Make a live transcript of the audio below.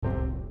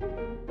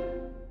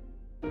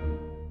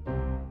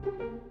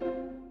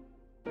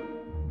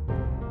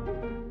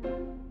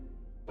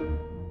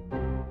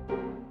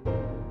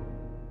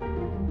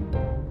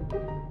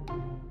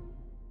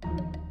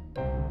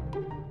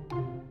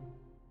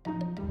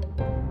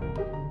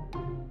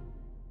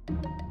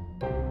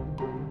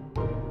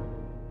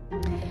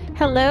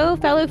Hello,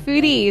 fellow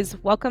foodies.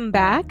 Welcome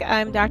back.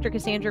 I'm Dr.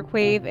 Cassandra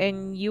Quave,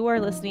 and you are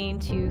listening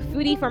to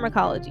Foodie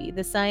Pharmacology,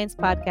 the science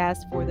podcast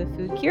for the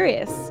food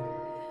curious.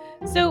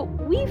 So,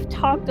 we've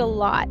talked a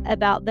lot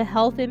about the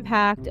health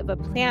impact of a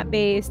plant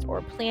based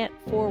or plant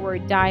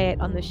forward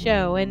diet on the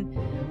show. And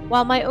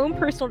while my own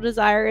personal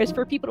desire is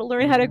for people to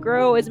learn how to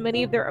grow as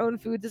many of their own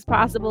foods as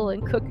possible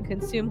and cook and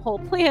consume whole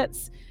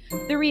plants,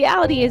 the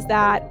reality is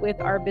that with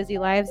our busy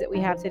lives that we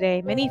have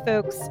today, many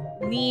folks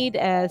need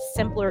a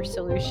simpler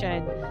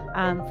solution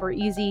for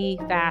easy,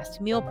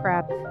 fast meal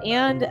prep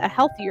and a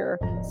healthier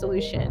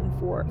solution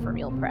for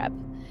meal prep.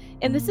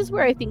 And this is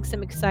where I think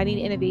some exciting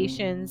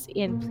innovations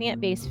in plant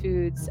based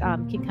foods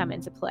can come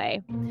into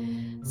play.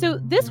 So,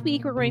 this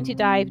week, we're going to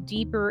dive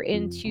deeper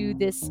into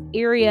this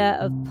area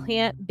of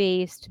plant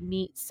based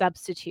meat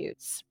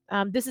substitutes.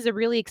 This is a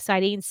really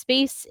exciting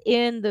space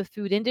in the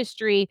food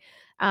industry,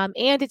 and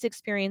it's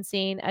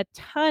experiencing a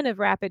ton of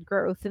rapid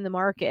growth in the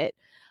market.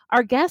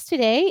 Our guest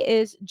today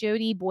is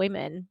Jody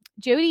Boyman.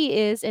 Jody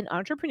is an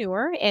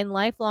entrepreneur and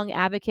lifelong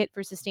advocate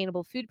for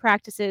sustainable food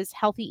practices,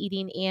 healthy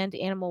eating, and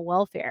animal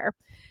welfare.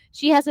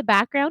 She has a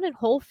background in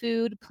whole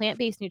food, plant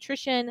based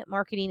nutrition,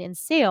 marketing, and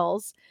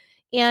sales.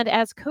 And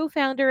as co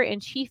founder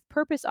and chief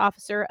purpose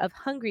officer of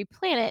Hungry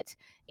Planet,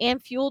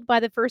 and fueled by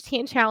the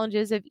firsthand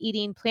challenges of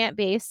eating plant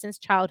based since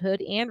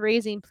childhood and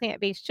raising plant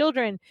based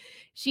children,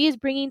 she is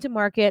bringing to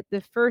market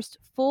the first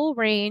full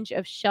range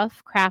of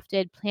chef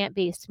crafted plant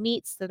based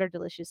meats that are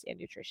delicious and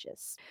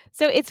nutritious.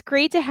 So it's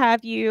great to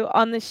have you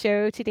on the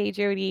show today,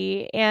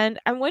 Jody. And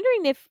I'm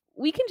wondering if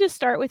we can just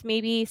start with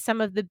maybe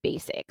some of the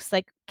basics.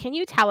 Like, can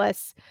you tell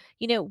us,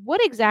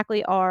 what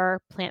exactly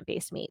are plant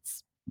based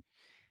meats?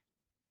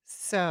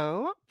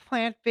 So,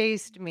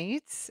 plant-based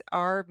meats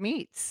are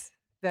meats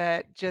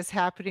that just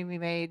happen to be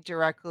made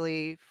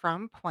directly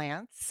from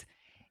plants,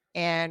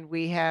 and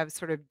we have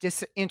sort of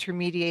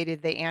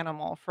disintermediated the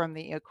animal from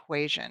the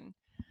equation.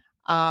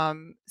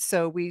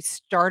 So we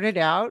started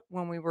out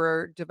when we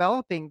were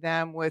developing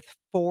them with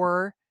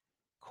four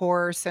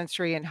core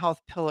sensory and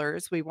health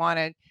pillars. We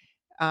wanted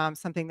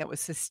something that was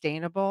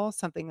sustainable,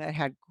 something that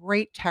had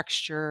great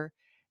texture,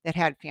 that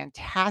had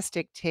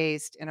fantastic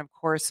taste, and of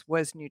course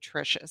was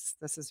nutritious.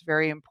 This is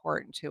very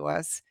important to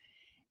us.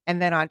 And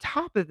then on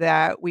top of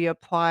that, we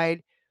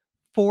applied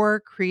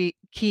four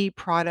key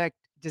product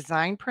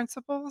design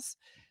principles.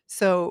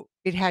 So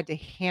it had to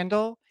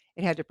handle,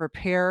 it had to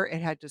prepare,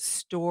 it had to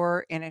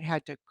store, and it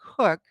had to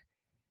cook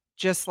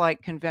just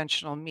like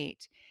conventional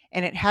meat.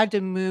 And it had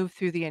to move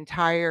through the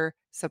entire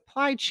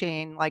supply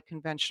chain like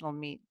conventional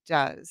meat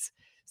does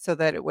so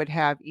that it would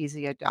have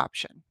easy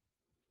adoption.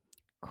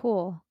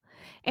 Cool.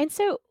 And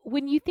so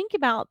when you think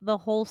about the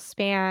whole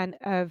span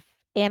of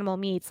animal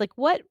meats, like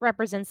what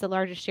represents the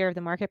largest share of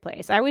the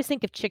marketplace? I always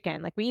think of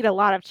chicken. Like we eat a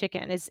lot of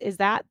chicken. Is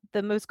that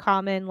the most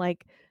common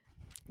like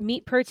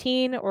meat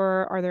protein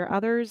or are there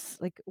others?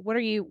 Like what are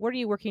you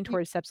working Y-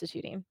 towards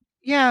substituting?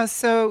 Yeah,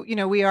 so,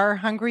 we are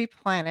Hungry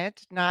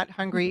Planet, not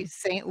Hungry Mhm.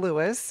 St.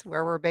 Louis,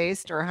 where we're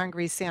based, or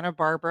Hungry Santa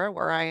Barbara,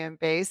 where I am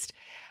based.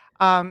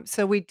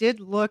 So we did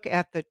look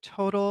at the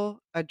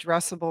total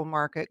addressable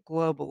market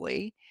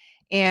globally,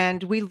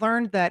 and we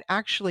learned that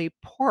actually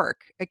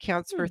pork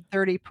accounts for Hmm.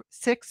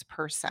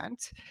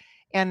 36%,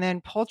 and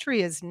then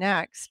poultry is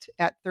next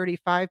at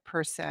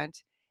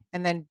 35%,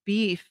 and then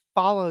beef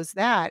follows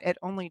that at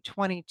only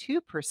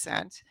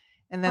 22%,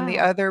 and then the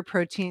Wow. other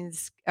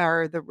proteins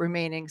are the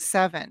remaining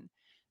 7.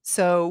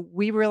 So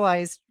we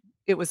realized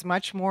it was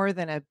much more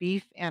than a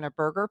beef and a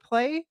burger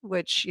play,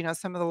 which,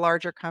 some of the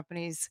larger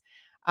companies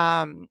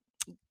um,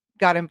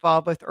 got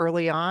involved with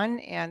early on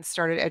and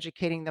started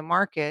educating the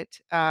market.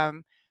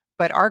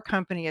 But our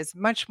company is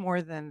much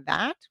more than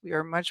that. We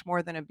are much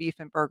more than a beef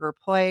and burger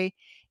play.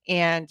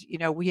 And,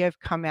 we have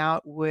come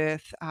out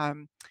with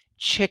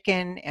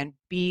chicken and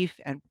beef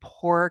and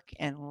pork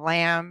and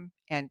lamb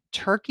and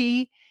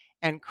turkey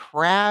and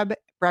crab,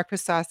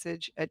 breakfast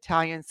sausage,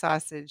 Italian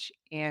sausage,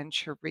 and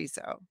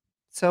chorizo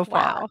so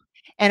far. Wow.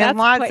 And in That's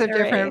lots quite of an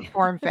array. different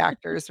form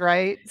factors,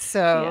 right?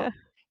 So Yeah.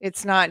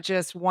 it's not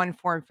just one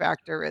form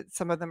factor. It's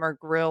some of them are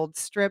grilled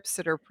strips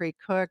that are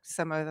pre-cooked,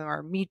 some of them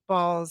are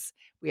meatballs.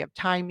 We have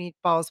Thai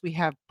meatballs, we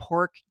have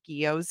pork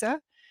gyoza.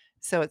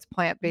 So it's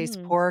plant-based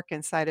Mm, pork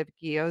inside of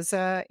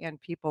gyoza, and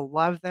people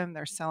love them.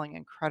 They're selling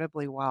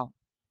incredibly well.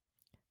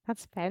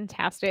 that's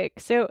fantastic.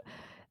 So,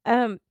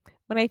 um,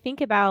 when I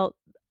think about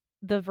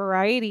the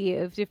variety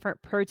of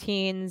different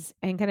proteins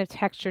and kind of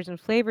textures and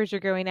flavors you're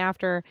going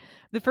after,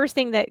 the first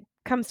thing that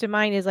comes to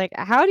mind is like,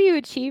 how do you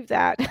achieve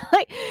that?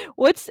 Like,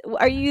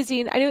 are you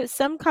using? I know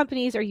some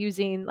companies are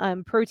using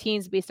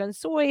proteins based on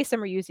soy,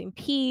 some are using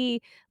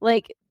pea.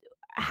 Like,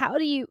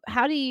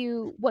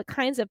 what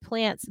kinds of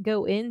plants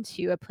go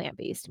into a plant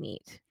based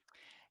meat?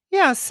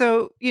 Yeah,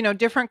 so,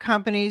 different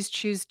companies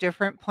choose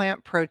different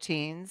plant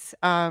proteins.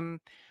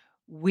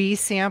 We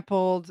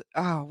sampled,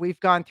 we've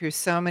gone through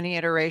so many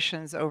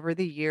iterations over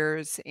the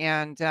years,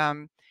 and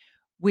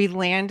we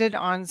landed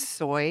on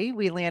soy.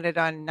 We landed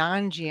on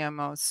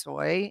non-GMO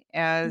soy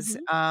as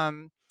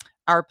Hmm.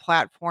 our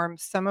platform.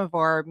 Some of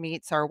our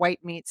meats, our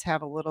white meats,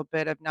 have a little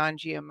bit of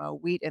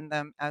non-GMO wheat in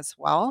them as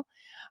well.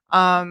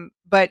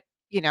 But,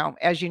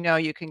 as you know,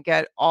 you can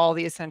get all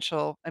the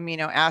essential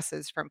amino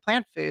acids from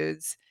plant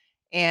foods,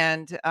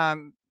 and,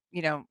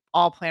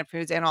 all plant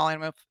foods and all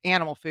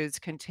animal foods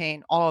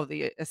contain all of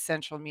the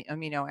essential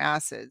amino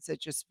acids.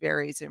 It just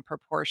varies in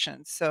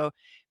proportion. So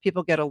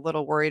people get a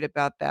little worried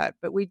about that.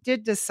 But we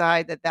did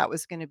decide that that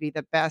was going to be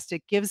the best.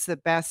 It gives the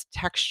best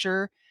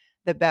texture,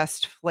 the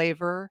best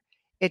flavor.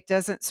 It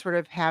doesn't sort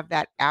of have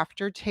that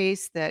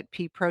aftertaste that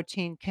pea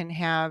protein can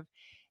have.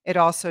 It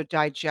also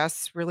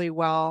digests really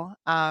well,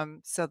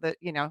 so that,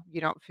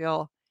 you don't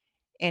feel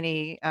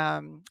any,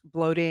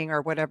 bloating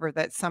or whatever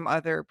that some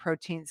other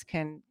proteins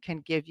can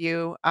give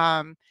you.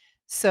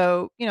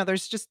 So,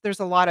 there's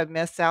a lot of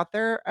myths out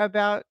there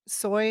about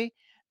soy,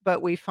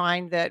 but we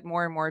find that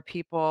more and more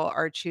people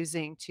are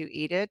choosing to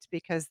eat it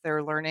because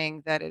they're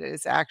learning that it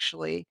is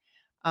actually,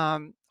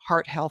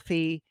 heart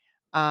healthy,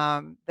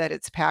 that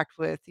it's packed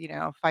with,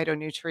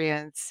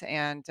 phytonutrients,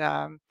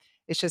 and,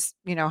 it's just,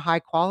 high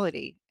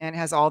quality and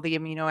has all the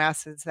amino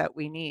acids that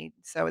we need.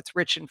 So it's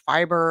rich in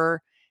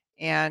fiber,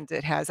 and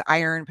it has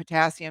iron,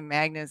 potassium,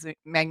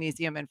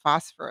 magnesium, and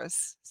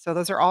phosphorus. So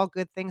those are all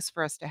good things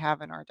for us to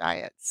have in our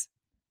diets.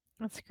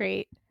 That's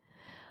great.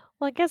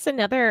 Well, I guess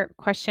another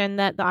question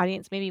that the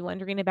audience may be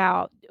wondering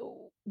about,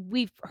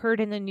 we've heard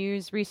in the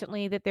news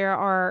recently that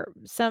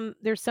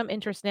there's some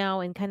interest now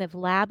in kind of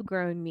lab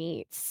grown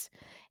meats.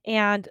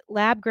 And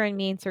lab grown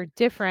meats are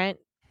different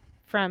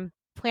from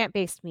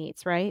plant-based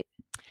meats, right?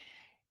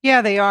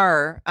 Yeah, they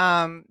are.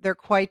 They're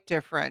quite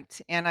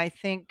different. And I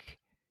think,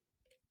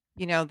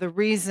 the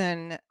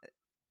reason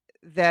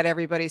that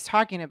everybody's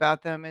talking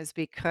about them is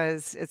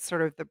because it's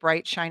sort of the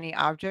bright, shiny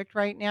object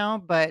right now.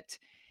 But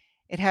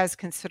it has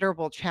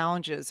considerable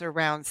challenges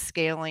around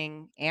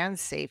scaling and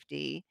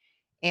safety,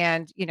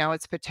 and,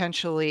 it's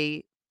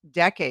potentially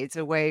decades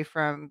away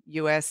from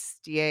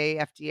USDA,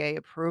 FDA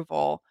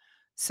approval.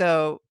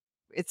 So,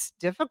 it's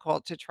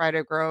difficult to try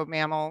to grow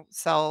mammal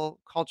cell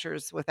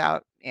cultures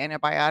without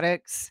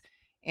antibiotics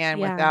and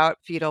Yeah. without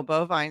fetal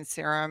bovine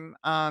serum,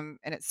 and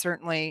it's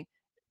certainly,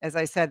 as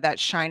I said, that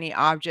shiny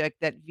object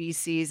that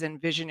VCs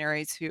and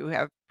visionaries who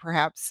have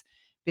perhaps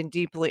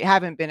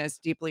haven't been as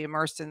deeply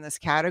immersed in this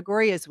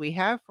category as we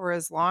have for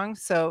as long.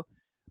 So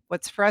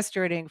what's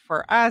frustrating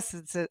for us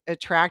is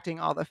attracting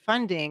all the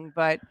funding,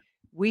 but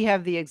we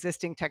have the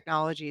existing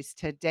technologies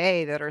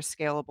today that are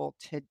scalable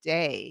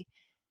today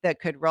that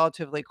could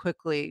relatively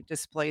quickly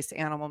displace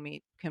animal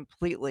meat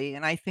completely.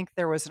 And I think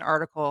there was an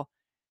article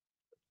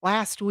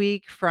last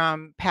week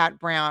from Pat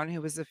Brown,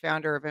 who was the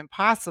founder of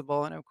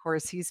Impossible. And of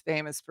course, he's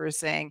famous for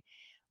saying,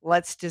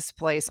 let's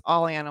displace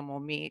all animal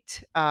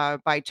meat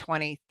by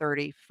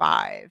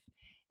 2035.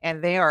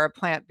 And they are a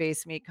plant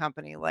based meat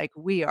company like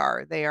we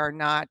are. They are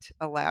not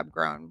a lab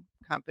grown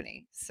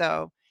company.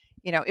 So,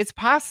 it's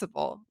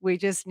possible. We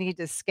just need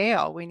to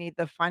scale. We need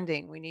the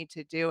funding. We need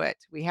to do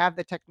it. We have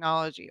the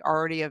technology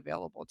already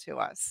available to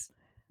us.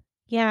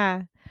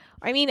 Yeah.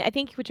 I mean, I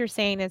think what you're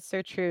saying is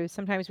so true.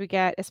 Sometimes we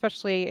get,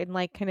 especially in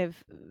like kind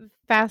of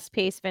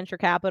fast-paced venture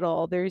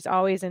capital, there's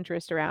always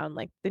interest around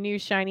like the new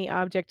shiny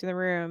object in the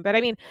room. But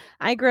I mean,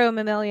 I grow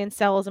mammalian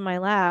cells in my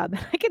lab.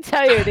 I can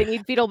tell you they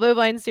need fetal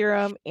bovine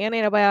serum and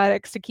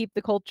antibiotics to keep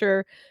the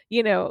culture,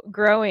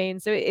 growing.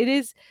 So it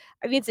is,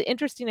 I mean, it's an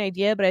interesting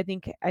idea, but I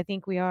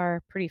think we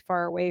are pretty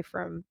far away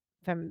from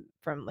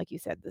like you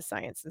said, the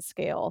science and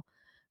scale.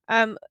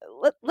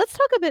 Let's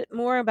talk a bit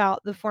more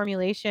about the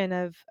formulation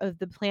of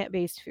the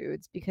plant-based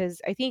foods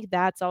because I think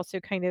that's also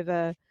kind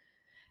of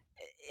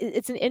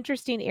it's an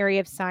interesting area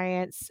of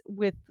science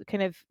with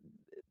kind of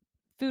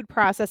food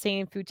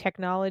processing and food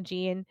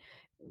technology. And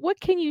what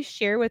can you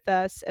share with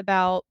us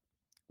about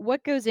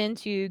what goes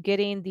into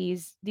getting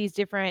these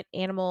different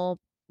animal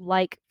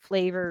like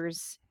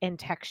flavors and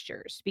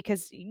textures?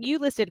 Because you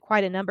listed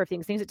quite a number of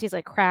things that taste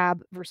like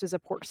crab versus a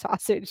pork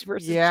sausage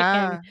versus chicken.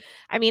 Yeah.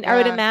 I mean, I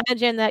would Yeah.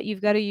 imagine that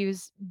you've got to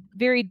use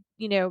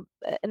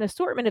an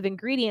assortment of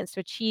ingredients to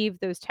achieve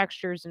those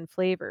textures and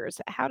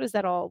flavors. How does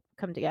that all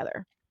come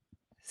together?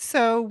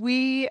 So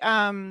we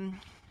have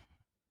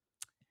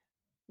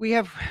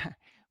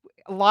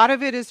a lot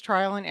of it is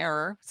trial and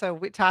error. So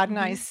Todd and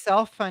I Mhm.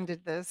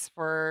 self-funded this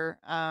for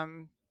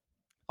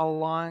a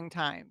long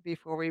time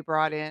before we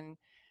brought in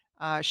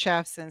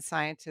chefs and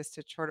scientists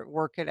to try to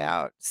work it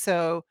out.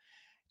 So,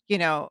 you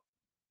know,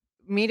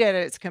 meat at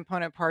its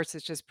component parts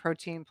is just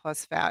protein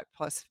plus fat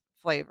plus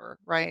flavor,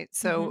 right? Mhm.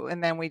 So,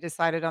 and then we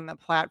decided on the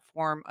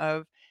platform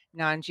of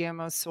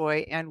non-GMO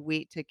soy and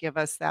wheat to give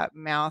us that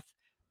mouth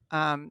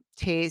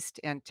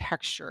taste and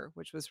texture,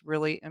 which was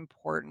really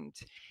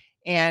important.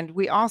 And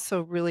we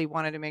also really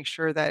wanted to make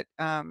sure that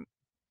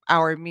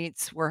our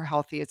meats were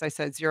healthy. As I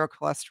said, zero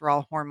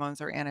cholesterol, hormones,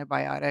 or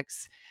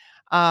antibiotics.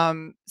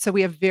 So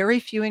we have very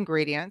few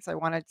ingredients. I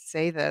wanted to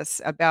say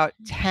this about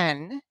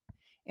 10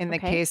 in the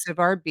Okay. case of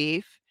our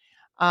beef,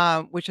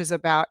 which is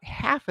about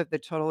half of the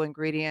total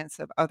ingredients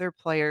of other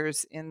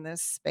players in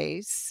this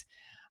space.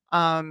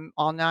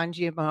 All non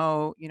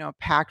GMO,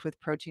 packed with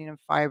protein and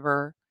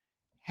fiber,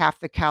 half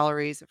the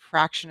calories, a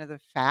fraction of the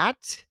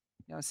fat,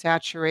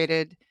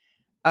 saturated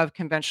of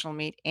conventional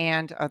meat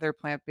and other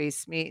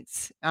plant-based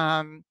meats.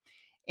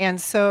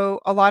 And so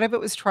a lot of it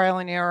was trial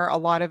and error. A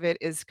lot of it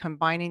is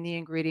combining the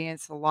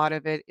ingredients. A lot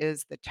of it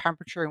is the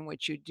temperature in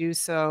which you do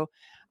so,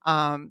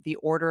 the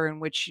order in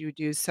which you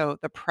do so,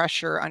 the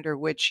pressure under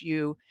which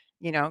you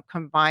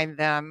combine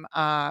them,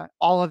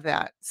 all of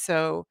that.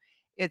 So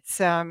it's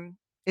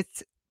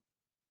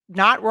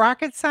not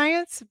rocket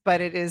science,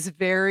 but it is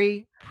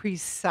very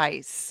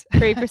precise.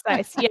 Very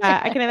precise.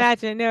 Yeah, I can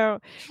imagine. No.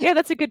 Yeah,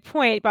 that's a good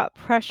point about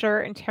pressure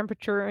and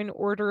temperature and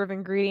order of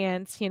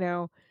ingredients.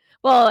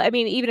 Well, I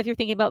mean, even if you're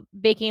thinking about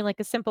baking like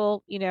a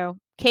simple,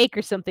 cake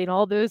or something,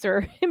 all those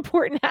are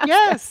important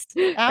Yes, aspects,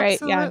 right?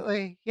 Yeah.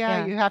 absolutely. Yeah,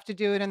 Yeah. you have to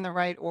do it in the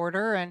right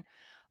order and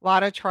a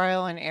lot of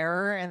trial and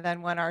error. And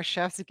then when our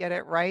chefs get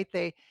it right,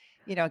 they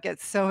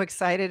get so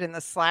excited and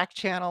the Slack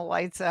channel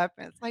lights up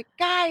and it's like,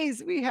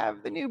 guys, we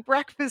have the new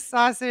breakfast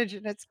sausage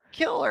and it's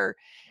killer.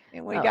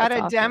 And we Oh, got that's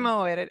to awesome.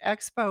 demo it at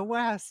Expo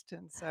West.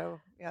 And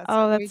so yeah, that's Oh,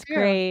 what we that's do.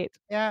 great.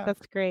 Yeah.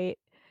 That's great.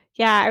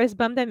 Yeah, I was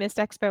bummed I missed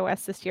Expo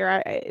West this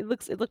year. It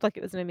looked like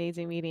it was an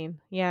amazing meeting.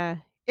 Yeah.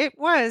 It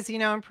was,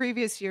 in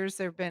previous years,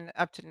 there've been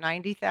up to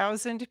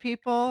 90,000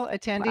 people Wow.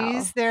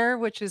 attendees there,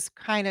 which is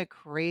kinda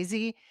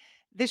crazy.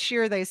 This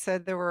year, they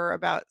said there were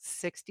about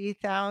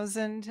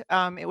 60,000.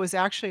 It was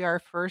actually our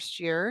first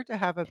year to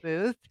have a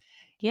booth,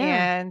 Yeah.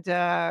 and,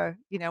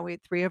 we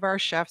had 3 of our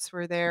chefs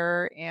were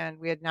there, and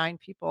we had 9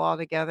 people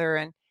altogether,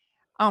 and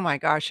oh my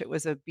gosh, it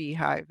was a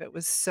beehive. It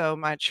was so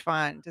much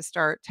fun to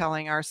start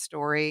telling our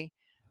story,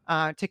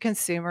 to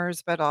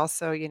consumers, but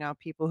also,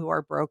 people who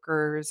are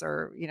brokers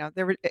or,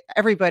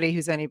 everybody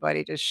who's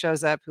anybody just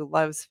shows up who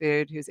loves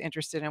food, who's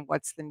interested in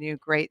what's the new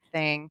great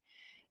thing.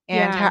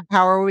 And Yeah.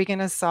 how are we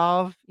gonna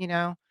solve,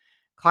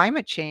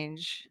 climate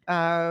change,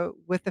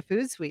 with the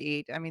foods we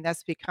eat? I mean,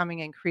 that's becoming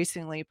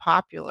increasingly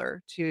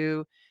popular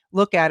to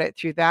look at it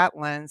through that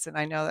lens, and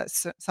I know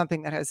that's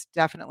something that has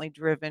definitely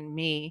driven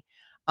me,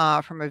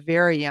 from a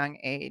very young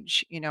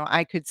age.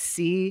 I could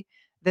see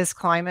this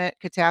climate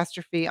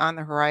catastrophe on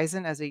the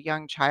horizon as a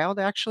young child,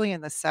 actually,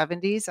 in the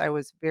 '70s. I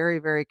was very,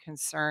 very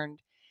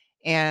concerned,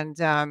 and,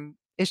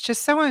 it's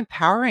just so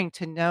empowering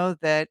to know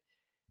that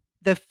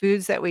the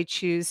foods that we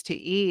choose to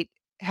eat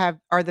have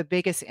are the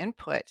biggest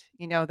input,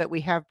 that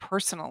we have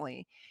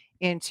personally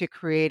into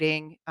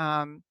creating,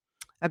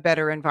 a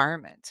better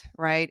environment,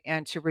 right?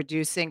 And to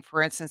reducing,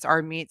 for instance,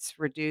 our meats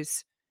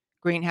reduce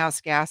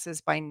greenhouse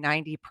gases by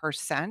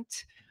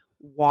 90%,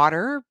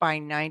 water by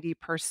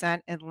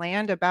 90%, and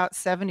land about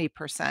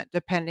 70%,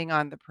 depending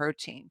on the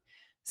protein.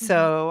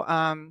 Mhm. So,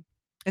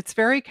 it's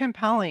very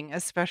compelling,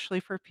 especially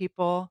for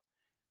people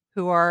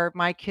who are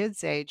my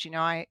kids' age.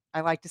 I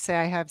like to say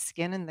I have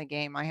skin in the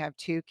game. I have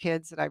 2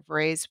 kids that I've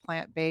raised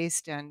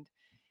plant-based, and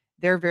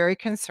they're very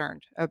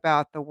concerned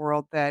about the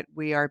world that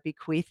we are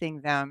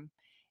bequeathing them,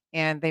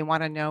 and they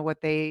wanna know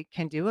what they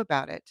can do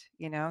about it?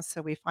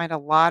 So we find a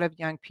lot of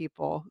young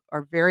people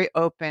are very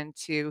open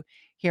to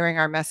hearing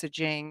our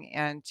messaging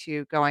and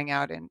to going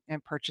out and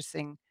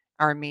purchasing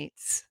our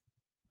meats.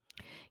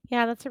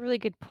 Yeah, that's a really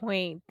good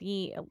point.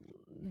 The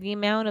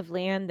amount of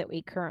land that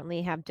we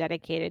currently have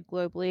dedicated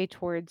globally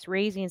towards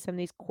raising some of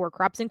these core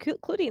crops,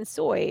 including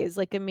soy, is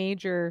like a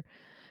major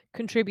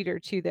contributor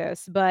to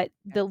this. But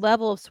the Yes.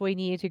 level of soy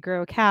needed to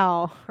grow a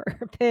cow or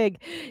a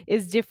pig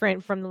is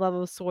different from the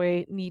level of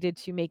soy needed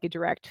to make a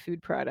direct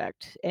food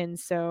product. And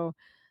so,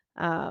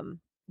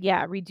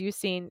 yeah,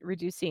 reducing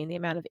the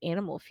amount of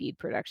animal feed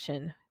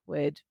production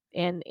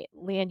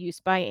land use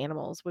by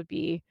animals would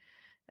be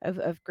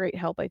of great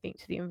help, I think,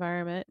 to the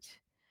environment.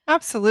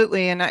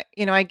 Absolutely, and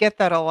I get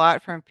that a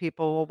lot from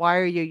people, "Well, why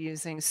are you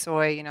using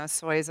soy?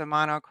 Soy is a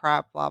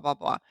monocrop, blah, blah,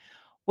 blah."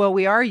 Well,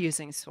 we are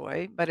using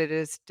soy, but it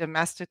is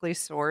domestically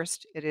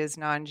sourced, it is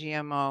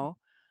non-GMO.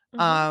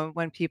 Mhm.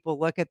 When people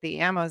look at the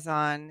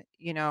Amazon,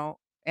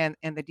 and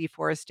the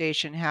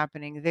deforestation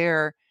happening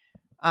there,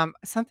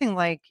 something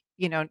like,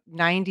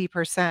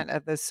 90%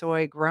 of the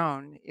soy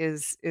grown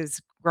is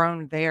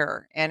grown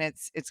there, and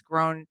it's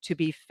grown to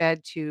be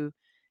fed to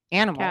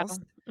animals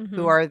Cattle.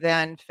 who Mhm. are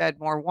then fed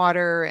more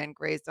water and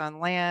grazed on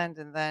land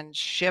and then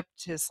shipped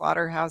to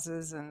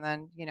slaughterhouses and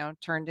then,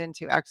 turned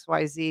into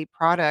XYZ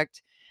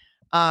product.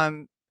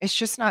 It's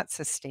just not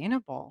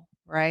sustainable,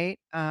 right?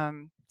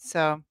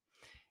 So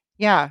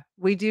yeah,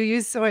 we do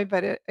use soy,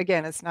 but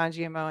again, it's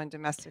non-GMO and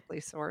domestically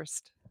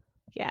sourced.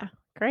 Yeah.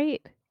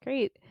 Great.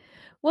 Great.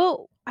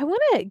 Well, I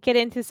wanna get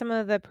into some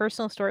of the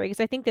personal story because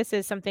I think this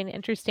is something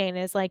interesting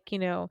is like,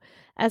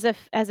 as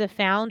a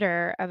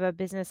founder of a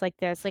business like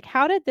this, like,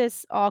 how did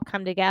this all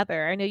come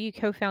together? I know you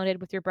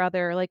co-founded with your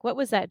brother, like, what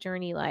was that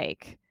journey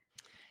like?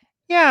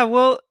 Yeah,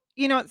 well,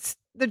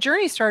 the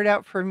journey started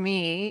out for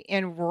me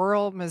in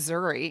rural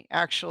Missouri,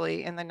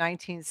 actually, in the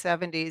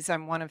 1970s.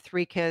 I'm one of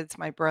 3 kids.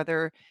 My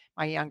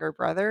younger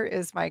brother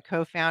is my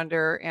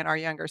co-founder, and our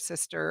younger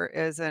sister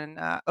is an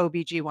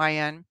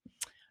OBGYN,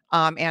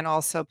 and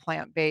also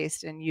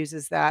plant-based and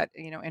uses that,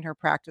 in her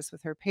practice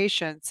with her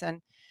patients.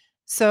 And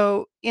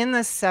so in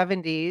the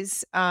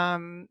 '70s,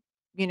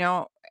 you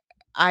know,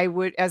 I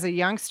would as a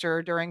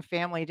youngster during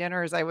family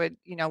dinners, I would,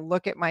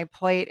 look at my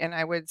plate and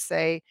I would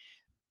say,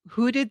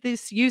 "Who did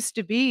this used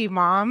to be,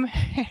 mom?"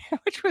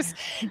 Which was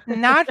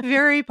not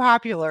very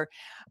popular.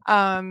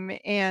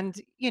 And,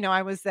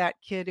 I was that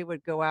kid who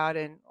would go out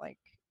and, like,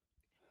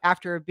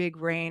 after a big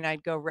rain,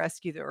 I'd go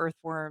rescue the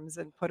earthworms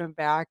and put them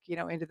back,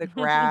 into the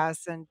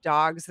grass, and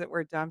dogs that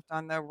were dumped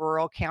on the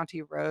rural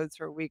county roads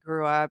where we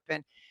grew up,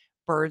 and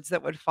birds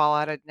that would fall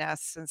out of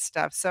nests and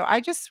stuff. So I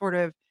just sort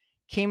of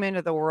came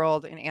into the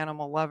world an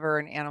animal lover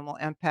and animal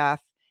empath.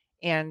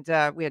 And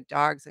we had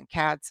dogs and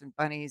cats and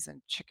bunnies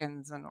and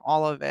chickens and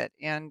all of it.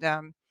 And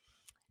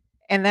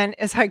then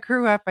as I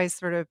grew up,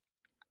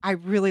 I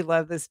really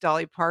love this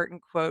Dolly Parton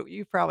quote.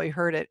 You've probably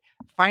heard it.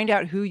 "Find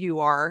out who you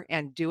are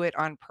and do it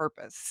on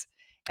purpose."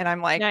 And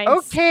I'm like, Nice.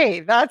 "Okay,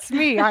 that's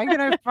me. I'm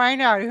gonna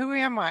find out who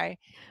am I."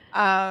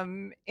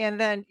 And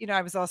then,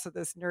 I was also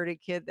this nerdy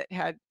kid that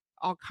had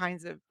all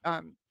kinds of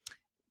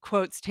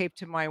quotes taped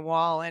to my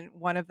wall, and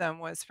one of them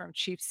was from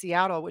Chief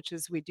Seattle, which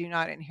is, "We do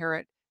not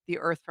inherit the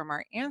earth from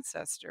our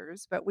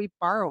ancestors, but we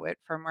borrow it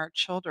from our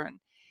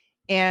children."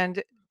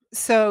 And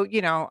so,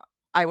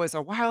 I was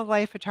a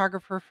wildlife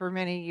photographer for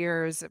many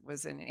years. It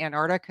was in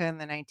Antarctica in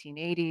the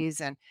 1980s.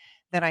 And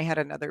then I had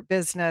another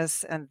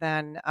business. And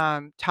then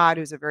Todd,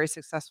 who's a very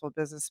successful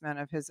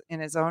businessman in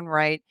his own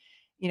right,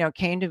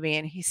 came to me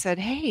and he said,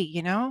 "Hey,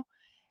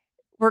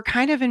 we're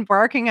kind of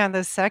embarking on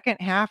the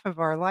second half of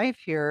our life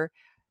here.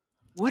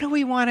 What do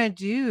we wanna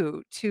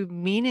do to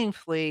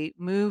meaningfully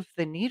move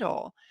the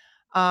needle,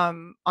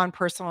 on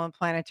personal and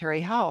planetary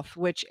health?"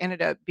 Which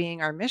ended up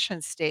being our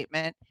mission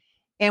statement,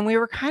 and we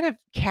were kind of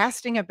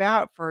casting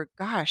about for,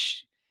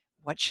 gosh,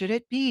 what should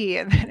it be?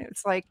 And then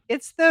it's like,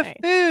 "It's the Nice.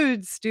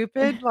 food,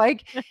 stupid."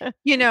 Like,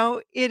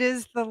 it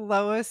is the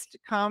lowest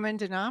common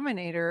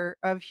denominator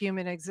of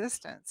human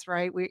existence,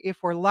 right?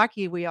 If we're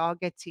lucky, we all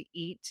get to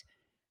eat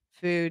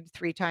food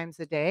 3 times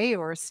a day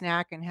or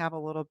snack and have a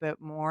little bit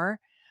more.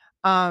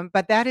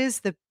 But that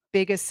is the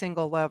biggest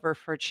single lever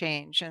for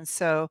change, and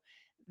so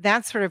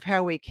that's sort of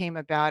how we came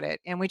about it,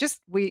 and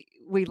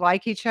we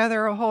like each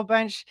other a whole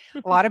bunch.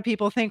 A lot of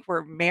people think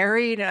we're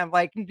married, and I'm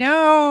like,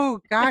 "No,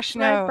 gosh, That's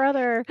my no.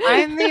 brother.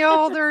 I'm the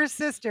older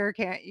sister,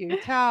 can't you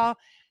tell?"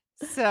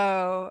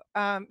 So,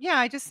 yeah,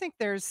 I just think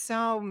there's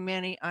so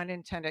many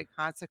unintended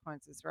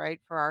consequences,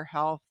 right, for our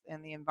health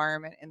and the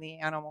environment and the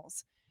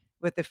animals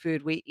with the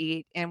food we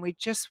eat, and we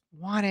just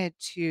wanted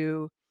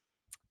to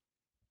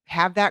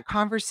have that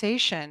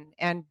conversation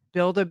and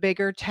build a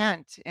bigger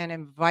tent and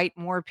invite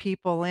more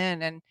people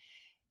in. And,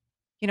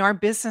 our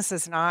business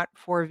is not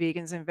for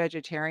vegans and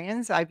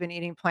vegetarians. I've been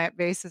eating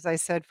plant-based, as I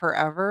said,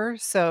 forever.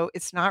 So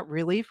it's not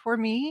really for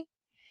me.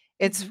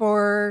 It's Mhm.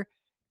 for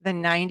the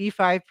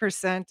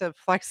 95% of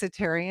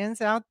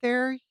flexitarians out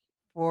there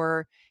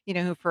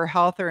who for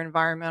health or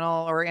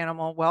environmental or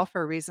animal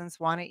welfare reasons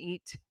wanna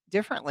eat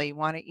differently,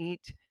 wanna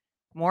eat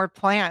more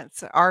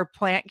plants, are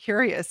plant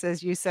curious,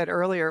 as you said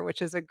earlier, Yeah.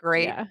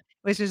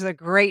 which is a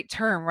great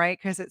term, right?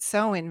 Because it's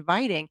so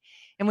inviting.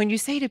 And when you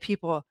say to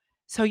people,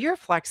 "So you're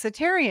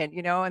flexitarian,"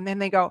 and then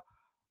they go,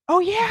 "Oh,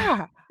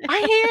 yeah,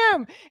 I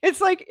am."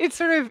 It's like it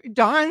sort of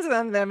dawns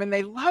on them, and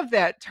they love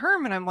that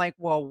term, and I'm like,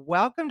 "Well,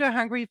 welcome to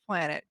Hungry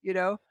Planet,"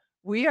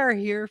 "We are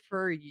here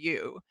for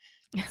you."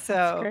 That's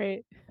So,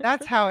 great.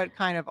 that's how it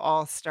kind of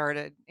all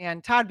started,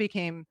 and Todd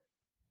became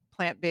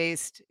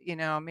plant-based,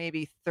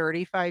 maybe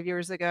 35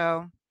 years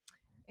ago,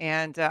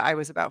 and, I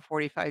was about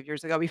 45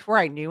 years ago, before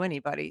I knew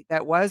anybody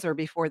that was, or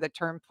before the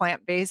term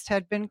plant-based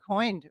had been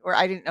coined, or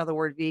I didn't know the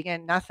word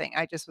vegan, nothing.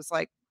 I just was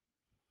like,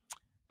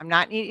 "I'm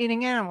not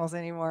eating animals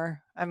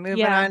anymore. I'm moving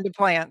Yeah. on to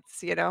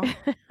plants."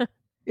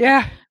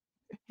 Yeah.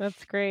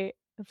 That's great.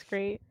 That's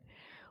great.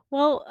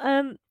 Well,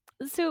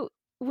 so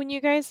when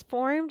you guys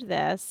formed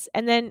this,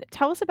 and then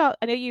tell us about,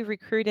 I know you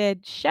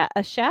recruited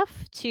a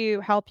chef to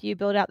help you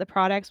build out the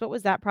products. What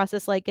was that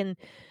process like? And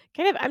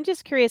kind of, I'm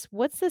just curious,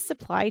 what's the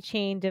supply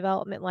chain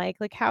development like?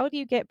 Like, how do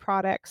you get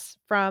products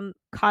from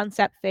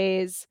concept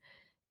phase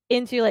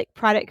into like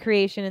product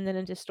creation and then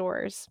into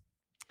stores?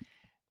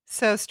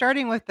 So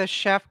starting with the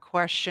chef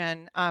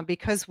question,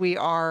 because we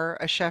are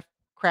a chef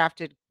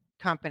crafted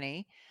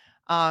company,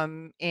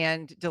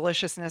 and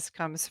deliciousness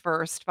comes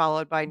first,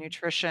 followed by Mhm.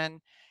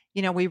 nutrition.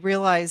 We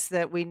realized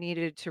that we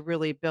needed to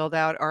really build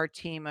out our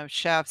team of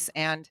chefs,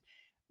 and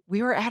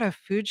we were at a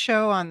food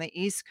show on the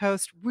East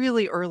Coast,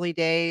 really early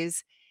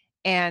days,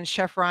 and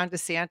Chef Ron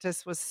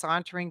DeSantis was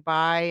sauntering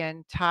by,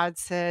 and Todd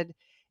said,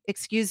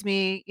 "Excuse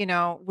me,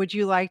 would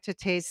you like to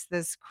taste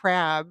this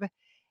crab?"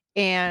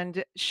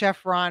 And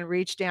Chef Ron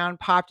reached down,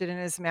 popped it in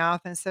his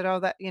mouth, and said, "Oh,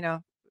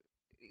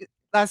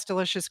 that's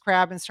delicious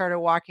crab," and started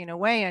walking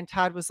away. And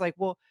Todd was like,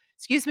 "Well,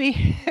 excuse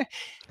me,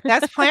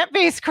 that's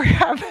plant-based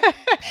crab."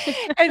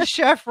 And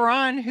Chef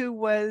Ron, who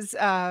was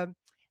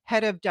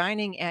head of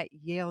dining at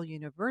Yale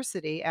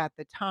University at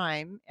the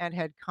time and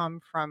had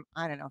come from,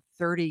 I don't know,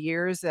 30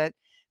 years at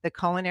the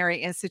Culinary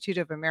Institute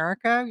of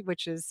America,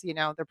 which is,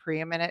 the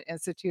preeminent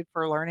institute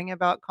for learning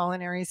about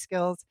culinary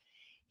skills.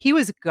 he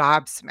was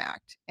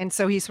gobsmacked, and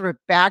so he sort of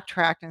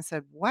backtracked and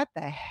said, "What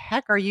the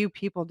heck are you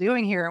people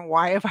doing here, and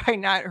why have I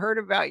not heard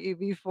about you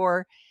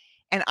before?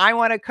 And I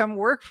wanna come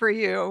work for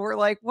you." We're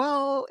like,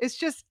 "Well, it's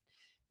just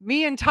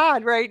me and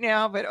Todd right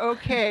now, but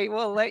okay,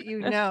 we'll let you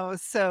know."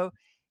 So,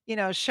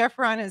 Chef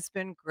Ron has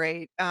been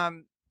great.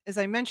 As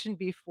I mentioned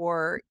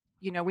before,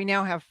 we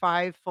now have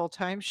 5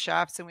 full-time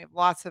chefs, and we have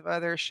lots of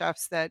other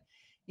chefs that,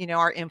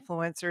 are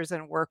influencers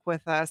and work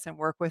with us and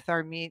work with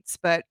our meats,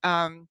 but,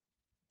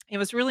 it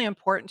was really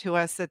important to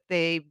us that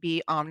they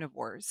be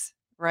omnivores,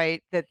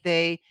 right? That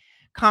they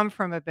come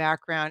from a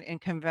background in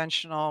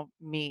conventional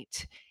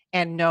meat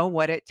and know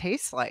what it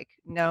tastes like,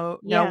 know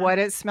Yeah. what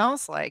it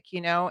smells like,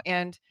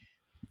 and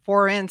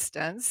for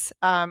instance,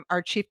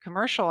 our chief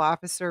commercial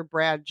officer,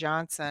 Brad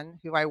Johnson,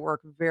 who I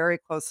work very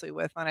closely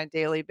with on a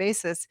daily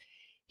basis,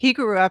 he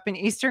grew up in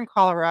Eastern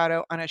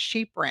Colorado on a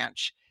sheep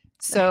ranch.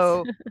 Nice.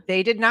 So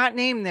they did not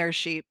name their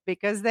sheep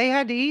because they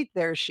had to eat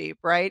their sheep,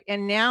 right?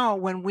 And now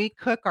when we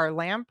cook our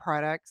lamb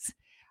products,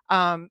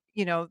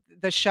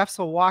 the chefs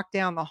will walk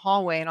down the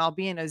hallway and I'll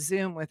be in a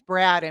Zoom with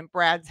Brad, and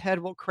Brad's head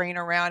will crane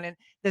around and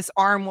this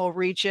arm will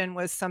reach in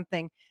with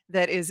something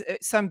that is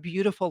some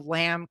beautiful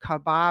lamb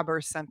kebab or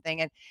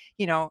something. And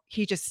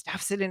he just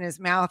stuffs it in his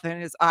mouth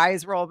and his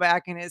eyes roll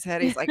back in his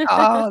head. He's like,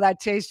 "Oh, that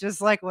tastes just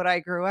like what I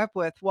grew up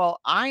with." Well,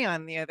 I,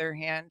 on the other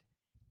hand,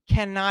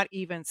 cannot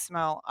even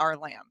smell our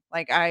lamb.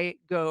 Like, I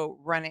go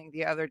running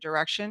the other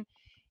direction.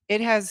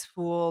 It has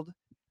fooled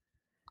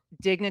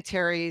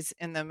dignitaries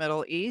in the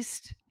Middle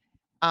East,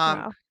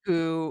 Wow.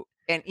 who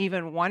and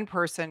even one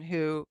person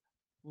who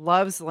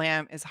loves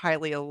lamb, is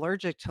highly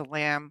allergic to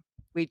lamb.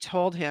 We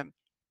told him,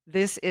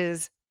 "This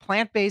is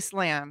plant-based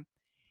lamb."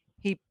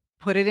 He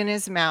put it in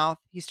his mouth,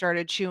 he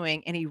started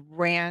chewing, and he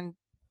ran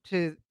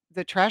to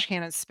the trash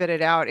can and spit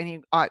it out, and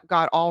he,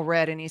 got all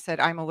red, and he said,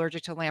 "I'm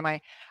allergic to lamb.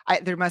 I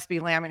there must be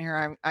lamb in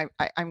here.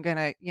 I'm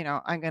gonna,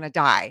 I'm gonna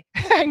die.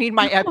 I need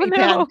my Oh,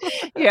 EpiPen." no.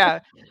 Yeah.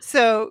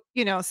 So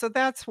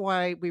that's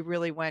why we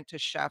really went to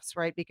chefs,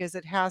 right? Because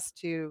it has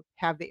to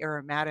have the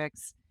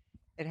aromatics,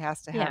 it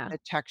has to have Yeah. the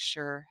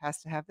texture, has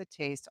to have the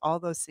taste, all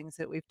those things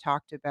that we've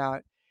talked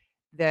about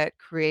that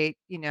create,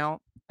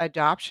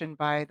 adoption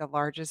by the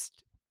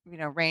largest,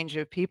 range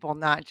of people,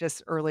 not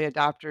just early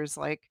adopters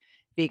like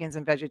vegans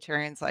and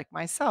vegetarians like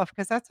myself,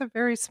 because that's a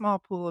very small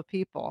pool of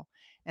people.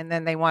 And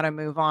then they want to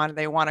move on.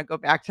 They want to go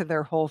back to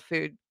their whole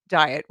food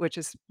diet, which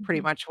is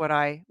pretty Mhm. much what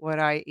I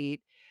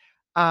eat.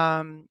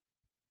 Um,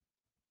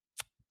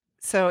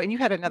 and you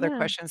had another Yeah.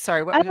 question.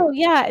 Sorry, what was it? Oh,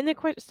 yeah, and the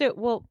question, so,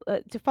 well,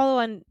 to follow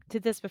on to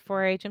this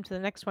before I jump to the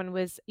next one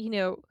was,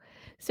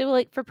 so,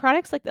 like, for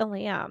products like the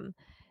lamb,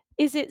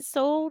 is it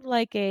sold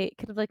like a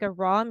kind of like a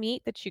raw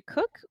meat that you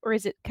cook, or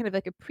is it kind of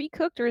like a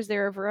pre-cooked, or is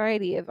there a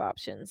variety of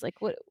options?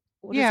 Like, what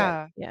is that?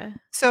 Yeah. Yeah.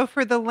 So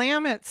for the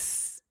lamb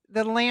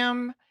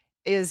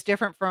is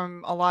different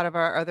from a lot of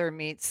our other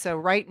meats. So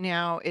right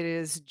now it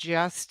is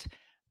just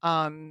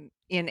comes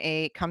in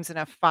a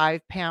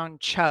 5-pound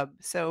chub.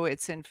 So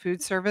it's in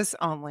food service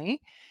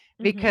only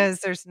Mhm. because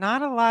there's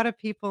not a lot of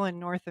people in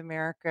North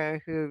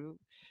America who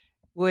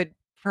would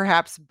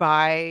perhaps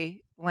buy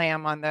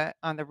lamb on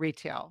the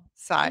retail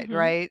side, Mhm.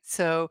 right?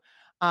 So,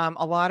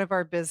 a lot of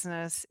our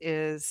business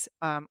is,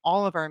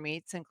 all of our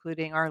meats,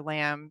 including our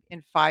lamb,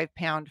 in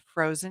 5-pound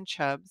frozen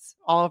chubs.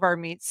 All of our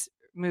meats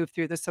move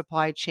through the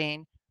supply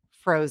chain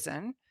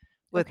frozen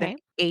with an Okay.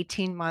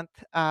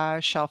 18-month,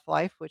 shelf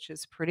life, which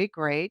is pretty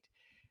great.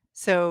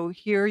 So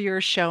here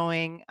you're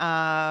showing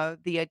the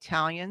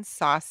Italian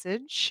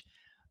sausage,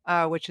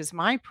 which is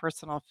my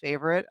personal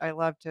favorite. I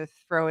love to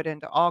throw it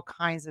into all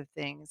kinds of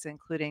things,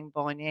 including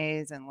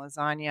bolognese and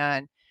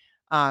lasagna,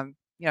 and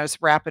just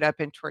wrap it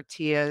up in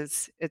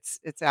tortillas. It's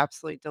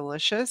absolutely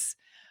delicious.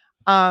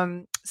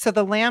 So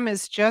the lamb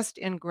is just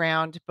in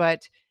ground,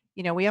 but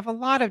we have a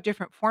lot of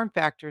different form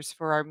factors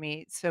for our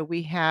meat. So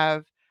we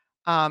have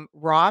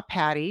raw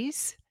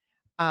patties,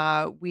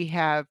 we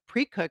have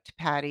pre-cooked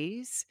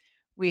patties,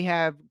 we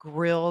have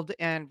grilled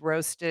and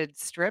roasted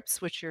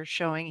strips, which you're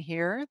showing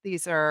here.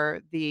 These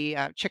are the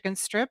chicken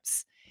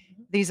strips.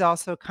 Mhm. These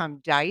also come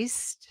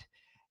diced.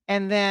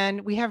 And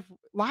then we have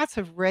lots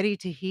of ready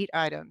to heat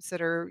items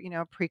that are,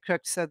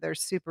 pre-cooked, so they're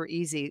super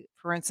easy.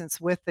 For instance,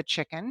 with the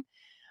chicken,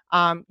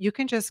 you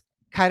can just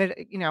cut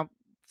it,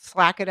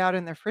 slack it out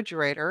in the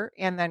refrigerator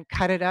and then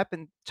cut it up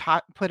and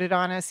put it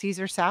on a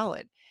Caesar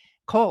salad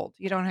cold.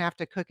 You don't have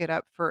to cook it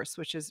up first,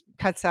 which is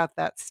cuts out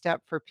that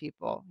step for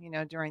people,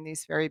 during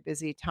these very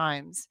busy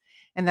times.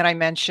 And then I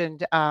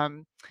mentioned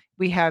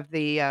we have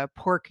the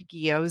pork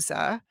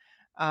gyoza,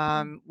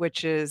 Mm.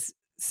 which is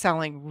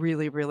selling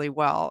really, really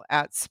well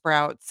at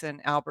Sprouts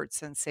and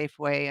Albertson,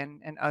 Safeway,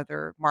 and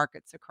other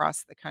markets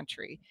across the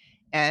country.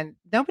 And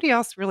nobody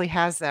else really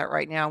has that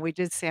right now. We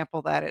did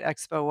sample that at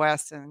Expo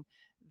West, and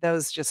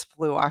those just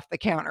flew off the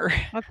counter.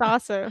 That's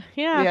awesome.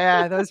 Yeah.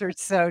 Yeah, those are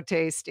so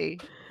tasty.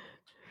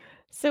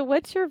 So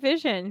what's your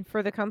vision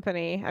for the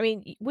company? I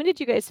mean, when did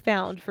you guys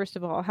found, first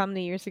of all? How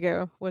many years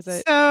ago was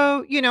it?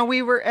 So,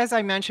 we were, as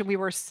I mentioned, we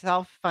were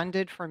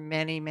self-funded for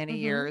many, many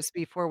Mhm. years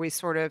before we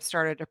sort of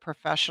started to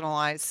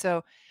professionalize.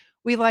 So,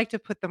 we like to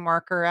put the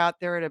marker out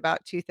there at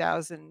about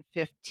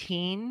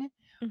 2015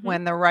 Mhm.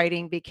 when the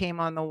writing became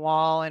on the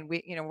wall and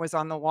was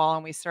on the wall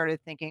and we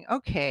started thinking,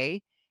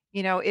 okay,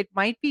 it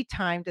might be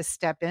time to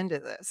step into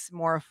this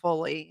more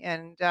fully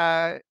and,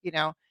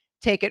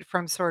 take it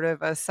from sort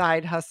of a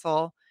side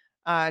hustle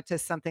to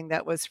something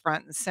that was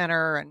front and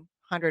center and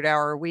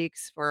 100-hour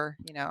weeks for,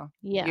 Yeah.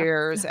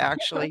 years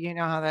actually. You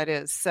know how that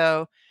is.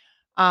 So,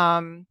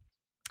 um,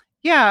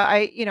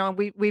 yeah,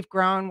 we've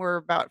grown. We're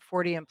about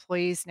 40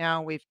 employees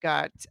now. We've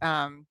got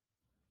a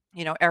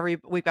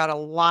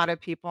lot of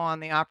people on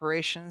the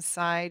operations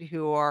side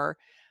who are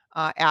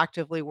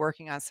actively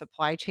working on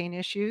supply chain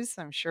issues.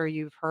 I'm sure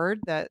you've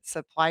heard that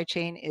supply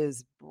chain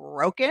is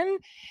broken.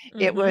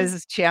 It Mhm.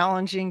 was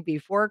challenging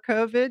before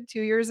COVID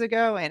 2 years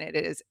ago, and it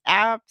is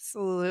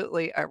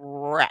absolutely a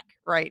wreck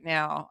right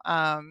now.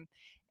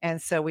 And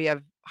so we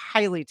have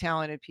highly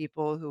talented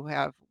people who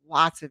have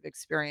lots of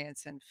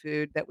experience in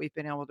food that we've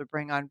been able to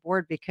bring on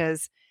board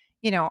because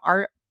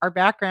our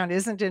background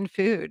isn't in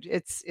food.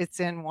 It's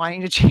in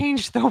wanting to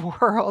change the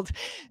world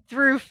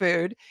through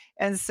food.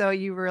 And so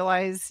you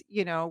realize,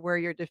 where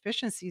your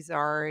deficiencies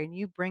are and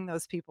you bring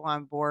those people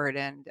on board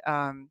and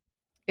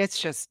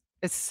it's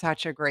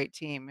such a great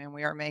team and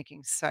we are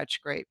making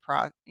such great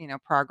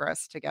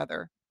progress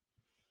together.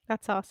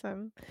 That's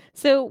awesome.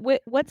 So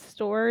what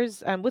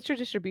stores, what's your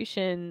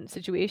distribution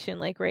situation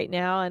like right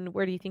now, and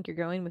where do you think you're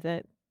going with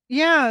it?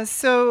 Yeah,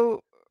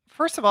 so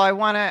first of all, I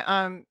want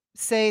to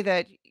say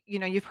that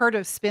you've heard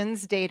of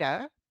SPINS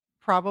data,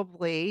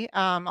 probably.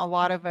 A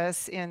lot of Mhm.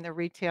 us in the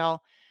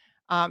retail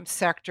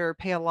sector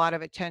pay a lot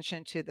of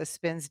attention to the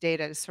SPINS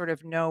data to sort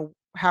of know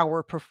how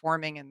we're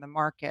performing in the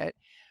market,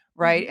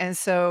 right? Mhm. And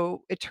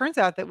so it turns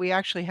out that we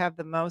actually have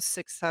the most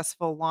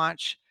successful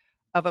launch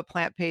of a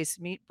plant-based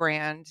meat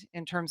brand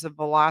in terms of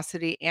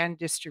velocity and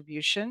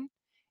distribution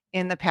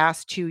in the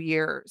past 2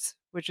 years,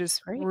 which is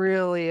Great.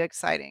 really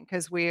exciting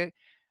because we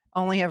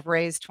only have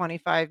raised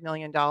 $25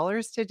 million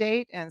to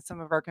date, and some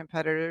of our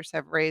competitors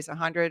have raised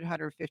 100,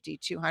 150,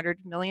 200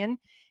 million,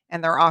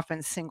 and they're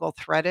often single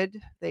threaded.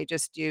 They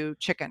just do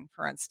chicken,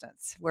 for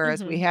instance,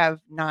 whereas we Mhm.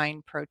 have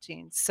 9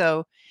 proteins.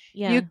 So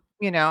you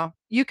Yeah.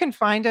 you can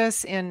find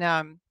us in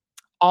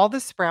all the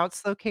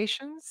Sprouts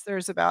locations.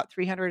 There's about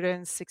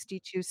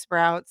 362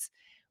 Sprouts.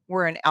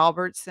 We're in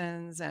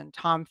Albertsons and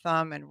Tom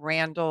Thumb and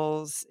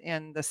Randall's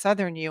in the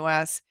Southern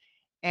US,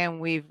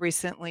 and we've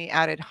recently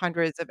added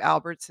hundreds of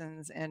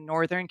Albertsons in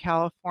Northern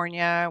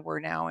California. We're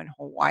now in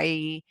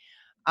Hawaii.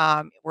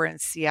 We're in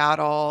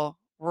Seattle.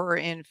 We're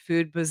in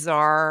Food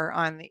Bazaar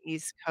on the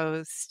East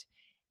Coast,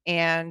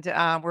 and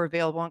we're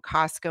available in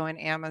Costco and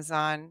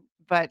Amazon.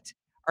 But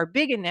our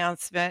big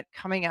announcement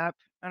coming up,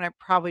 and I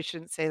probably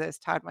shouldn't say this,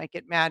 Todd might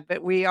get mad,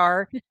 but we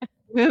are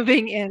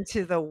moving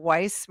into the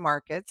Weis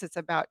markets. It's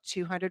about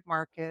 200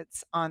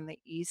 markets on the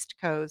East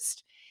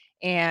Coast.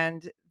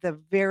 And the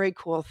very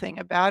cool thing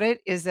about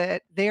it is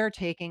that they are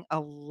taking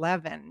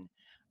 11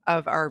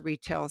 of our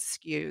retail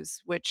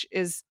SKUs, which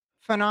is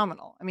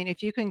phenomenal. I mean,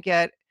 if you can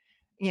get,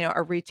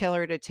 a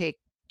retailer to take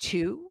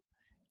 2,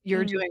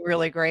 you're Mm, doing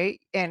really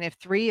great. And if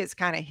 3 is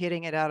kind of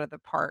hitting it out of the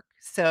park.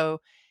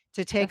 So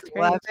to take that's great.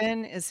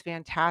 11 is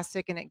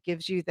fantastic and it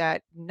gives you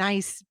that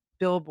nice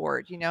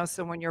billboard,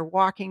 so when you're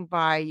walking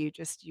by, you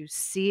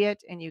see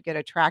it and you get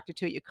attracted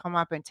to it. You come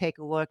up and take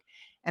a look,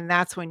 and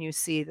that's when you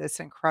see this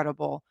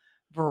incredible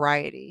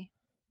variety.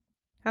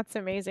 That's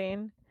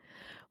amazing.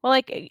 Well,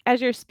 like,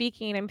 as you're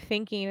speaking, I'm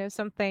thinking of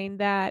something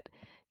that,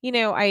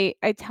 I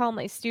tell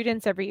my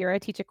students every year. I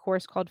teach a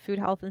course called Food,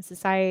 Health, and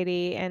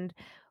Society, and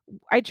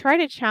I try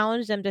to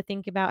challenge them to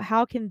think about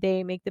how can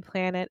they make the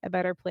planet a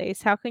better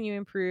place? How can you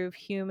improve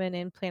human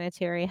and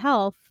planetary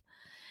health?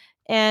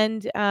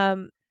 And,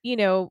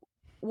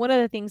 one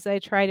of the things that I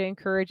try to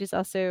encourage is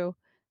also,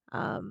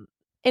 um,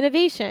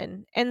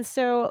 innovation. And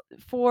so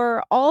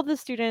for all the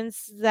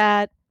students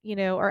that,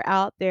 are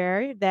out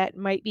there that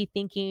might be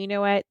thinking, you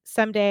know what,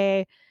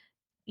 someday,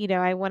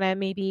 I wanna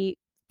maybe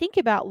think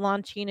about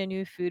launching a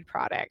new food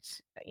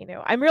product.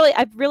 I've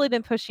really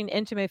been pushing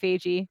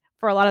entomophagy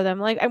for a lot of them.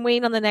 Like, I'm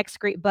waiting on the next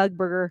great bug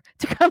burger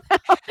to come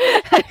out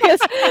because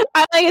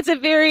I think it's a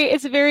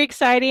very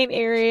exciting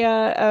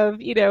area of,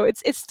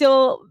 it's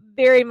still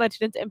very much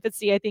in its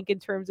infancy, I think, in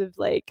terms of,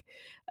 like,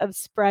 of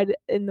spread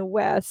in the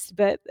West,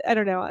 but I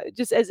don't know,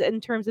 just as in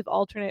terms of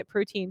alternate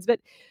proteins, but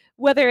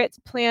whether it's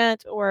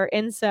plant or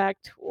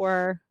insect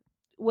or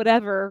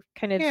whatever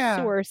kind of Yeah.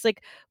 source,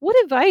 like, what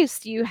advice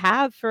do you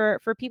have for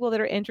people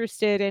that are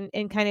interested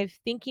in kind of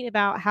thinking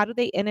about how do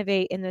they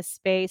innovate in this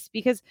space?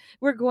 Because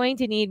we're going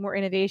to need more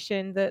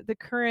innovation. The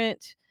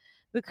current,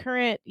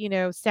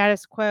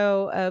 status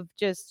quo of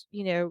just,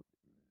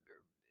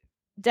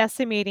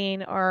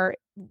 decimating our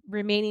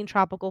remaining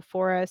tropical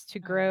forests to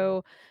Mhm.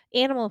 grow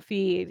animal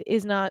feed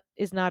is not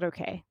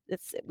okay.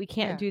 We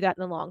can't Yeah. do that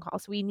in the long haul.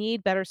 So we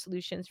need better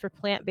solutions for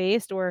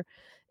plant-based or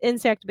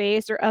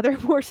insect-based or other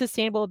more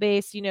sustainable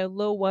based,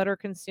 low water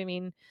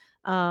consuming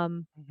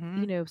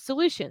Mhm.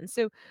 solutions.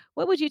 So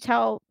what would you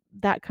tell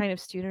that kind of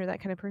student or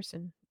that kind of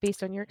person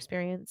based on your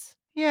experience?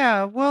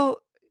 Yeah,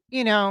 well,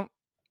 you know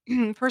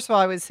First of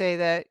all, I would say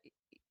that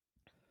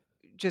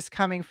just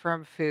coming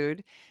from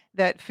food,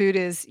 that food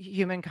is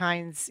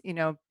humankind's,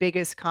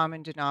 biggest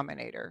common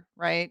denominator,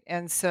 right?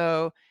 And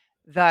so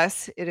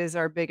thus it is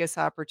our biggest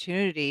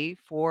opportunity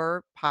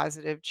for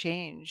positive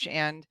change.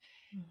 And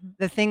Mhm.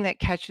 the thing that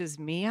catches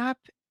me up,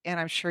 and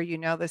I'm sure you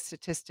know the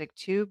statistic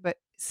too, but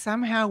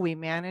somehow we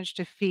manage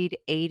to feed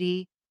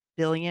 80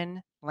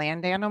 billion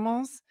land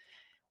animals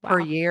per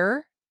Wow.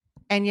 year.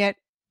 And yet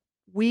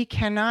we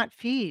cannot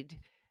feed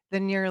the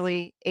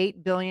nearly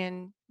 8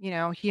 billion,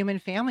 human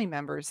family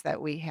members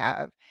that we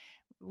have.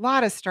 A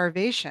lot of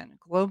starvation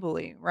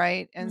globally,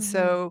 right? And Mhm.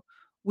 so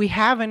we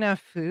have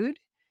enough food.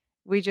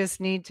 We just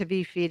need to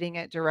be feeding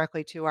it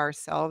directly to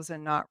ourselves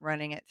and not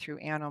running it through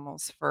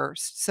animals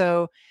first.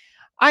 So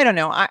I don't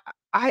know.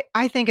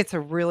 I think it's a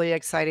really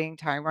exciting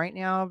time right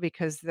now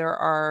because there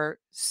are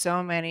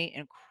so many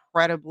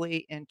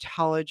incredibly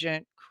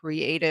intelligent,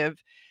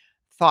 creative,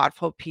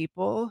 thoughtful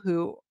people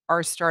who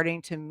are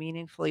starting to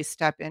meaningfully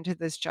step into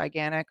this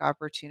gigantic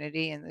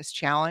opportunity and this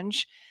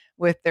challenge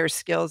with their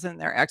skills and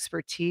their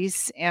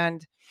expertise.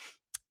 And,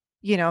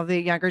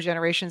 the younger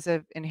generations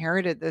have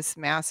inherited this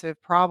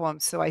massive problem.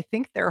 So I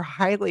think they're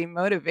highly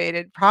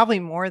motivated, probably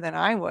more than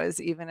I was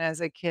even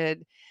as a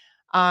kid,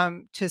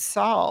 to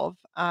solve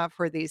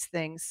for these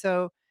things.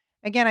 So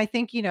again, I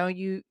think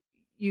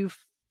you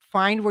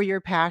find where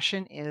your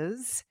passion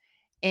is,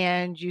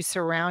 and you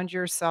surround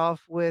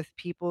yourself with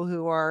people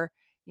who are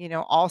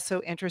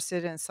also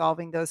interested in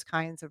solving those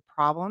kinds of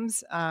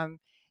problems.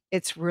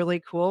 It's really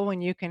cool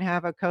when you can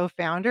have a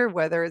co-founder,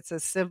 whether it's a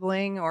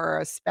sibling or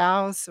a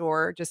spouse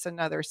or just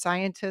another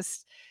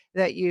scientist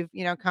that you've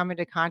come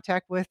into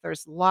contact with.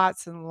 There's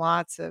lots and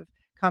lots of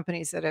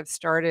companies that have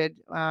started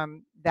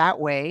that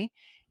way,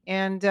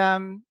 and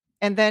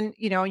then,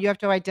 you have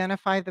to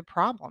identify the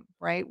problem,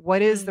 right?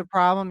 What is the Mm.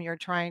 problem you're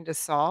trying to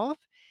solve?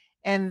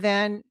 And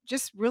then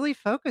just really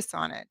focus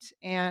on it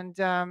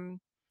and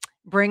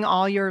bring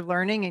all your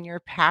learning and your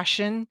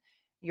passion,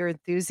 your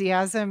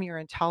enthusiasm, your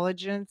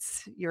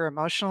intelligence, your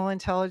emotional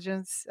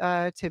intelligence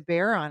to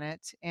bear on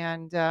it.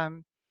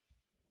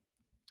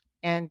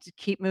 And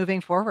keep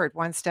moving forward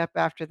one step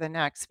after the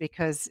next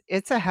because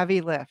it's a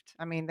heavy lift.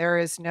 I mean, there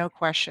is no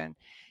question.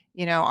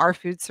 Our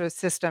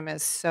system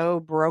is so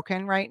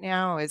broken right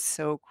now, it's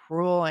so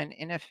cruel and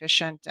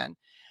inefficient, and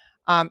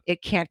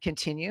it can't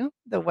continue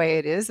the way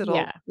it is.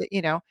 Yeah.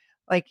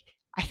 Like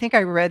I think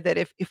I read that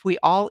if we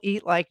all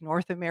eat like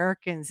North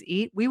Americans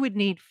eat, we would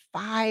need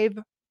 5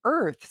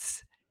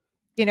 Earths.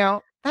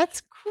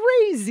 That's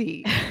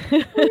crazy.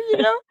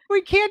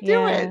 We can't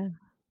do it. Yeah.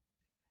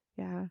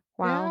 Yeah.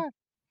 Wow. Yeah.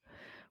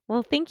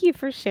 Well, thank you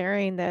for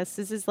sharing this.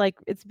 This is like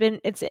it's been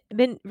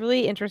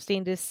really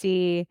interesting to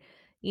see,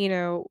 you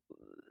know,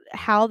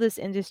 how this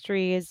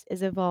industry is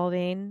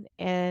evolving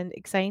and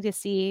exciting to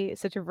see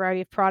such a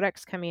variety of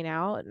products coming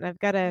out. And I've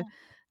got to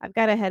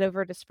head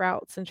over to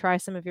Sprouts and try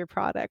some of your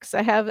products.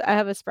 I have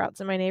a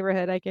Sprouts in my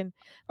neighborhood. I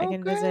Oh,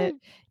 can visit.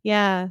 good.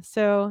 Yeah.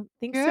 So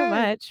thanks so Good.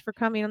 much for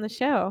coming on the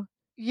show.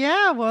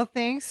 Yeah, well,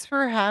 thanks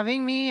for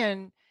having me.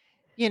 And,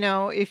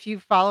 if you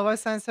follow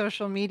us on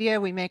social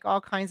media, we make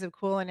all kinds of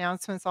cool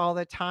announcements all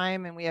the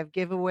time, and we have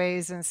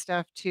giveaways and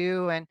stuff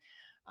too. And,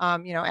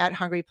 at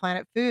Hungry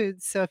Planet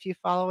Foods. So if you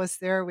follow us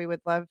there, we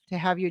would love to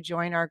have you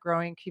join our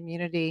growing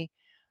community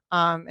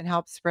and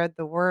help spread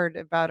the word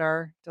about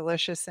our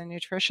delicious and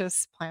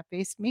nutritious plant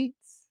based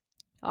meats.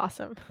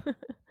 Awesome.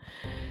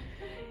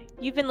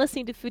 You've been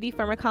listening to Foodie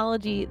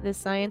Pharmacology, the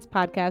science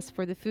podcast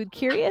for the food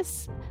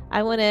curious.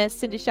 I want to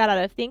send a shout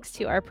out of thanks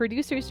to our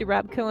producers,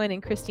 Rob Cohen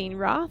and Christine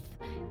Roth.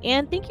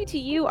 And thank you to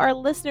you, our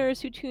listeners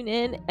who tune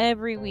in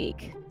every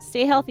week.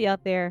 Stay healthy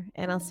out there,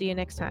 and I'll see you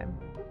next time.